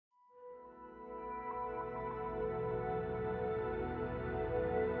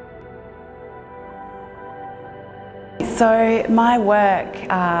So my work,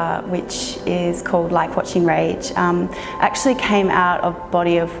 which is called Like Watching Rage, actually came out of a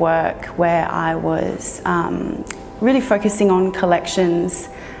body of work where I was really focusing on collections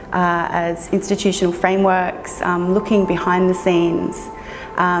as institutional frameworks, looking behind the scenes.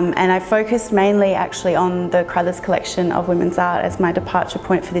 And I focused mainly actually on the Crothers collection of women's art as my departure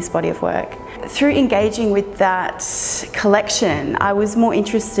point for this body of work. Through engaging with that collection, I was more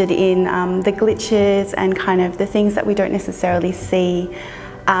interested in the glitches and kind of the things that we don't necessarily see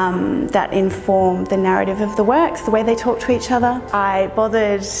that inform the narrative of the works, the way they talk to each other. I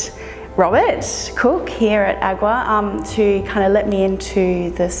bothered Robert Cook here at Agua to kind of let me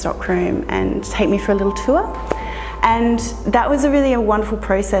into the stockroom and take me for a little tour. And that was a wonderful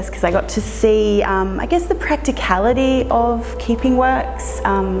process because I got to see, I guess, the practicality of keeping works,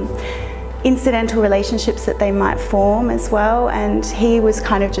 incidental relationships that they might form as well. And he was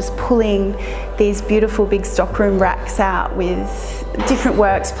kind of just pulling these beautiful big stockroom racks out with different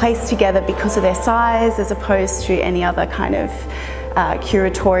works placed together because of their size as opposed to any other kind of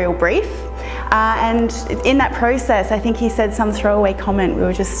curatorial brief. And in that process, I think he said some throwaway comment, we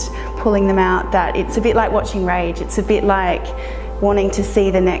were just pulling them out, that it's a bit like watching Rage. It's a bit like wanting to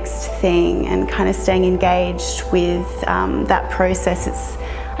see the next thing and kind of staying engaged with that process. It's,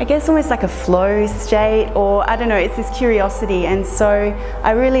 I guess, almost like a flow state, or I don't know, it's this curiosity. And so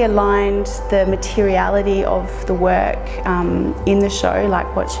I really aligned the materiality of the work in the show,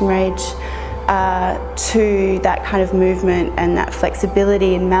 Like Watching Rage, to that kind of movement and that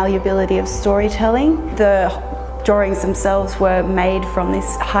flexibility and malleability of storytelling. The drawings themselves were made from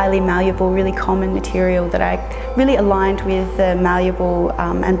this highly malleable, really common material that I really aligned with the malleable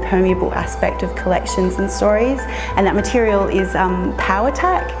and permeable aspect of collections and stories. And that material is power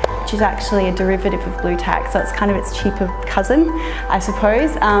tack, which is actually a derivative of blue tack, so it's kind of its cheaper cousin, I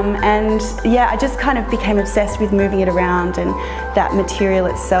suppose. And yeah, I just kind of became obsessed with moving it around, and that material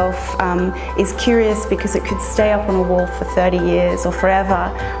itself is curious because it could stay up on a wall for 30 years or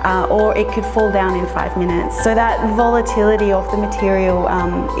forever, or it could fall down in 5 minutes. So that volatility of the material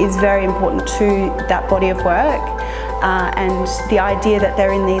is very important to that body of work. And the idea that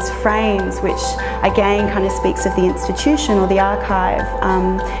they're in these frames, which again kind of speaks of the institution or the archive.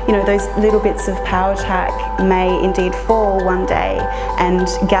 You know, those little bits of power tack may indeed fall one day and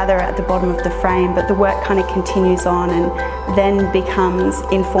gather at the bottom of the frame, but the work kind of continues on and then becomes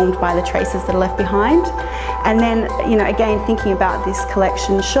informed by the traces that are left behind. And then, you know, again, thinking about this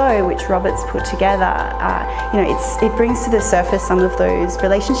collection show, which Robert's put together, you know, it brings to the surface some of those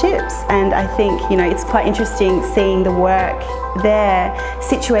relationships. And I think, you know, it's quite interesting seeing the work there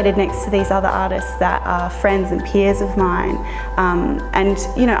situated next to these other artists that are friends and peers of mine. And,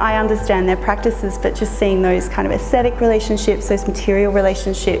 you know, I understand their practices, but just seeing those kind of aesthetic relationships, those material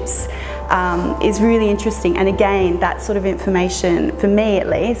relationships, is really interesting. And again, that sort of information, for me at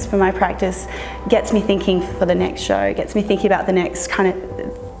least, for my practice, gets me thinking for the next show, gets me thinking about the next kind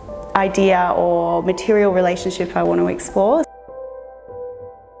of idea or material relationship I want to explore.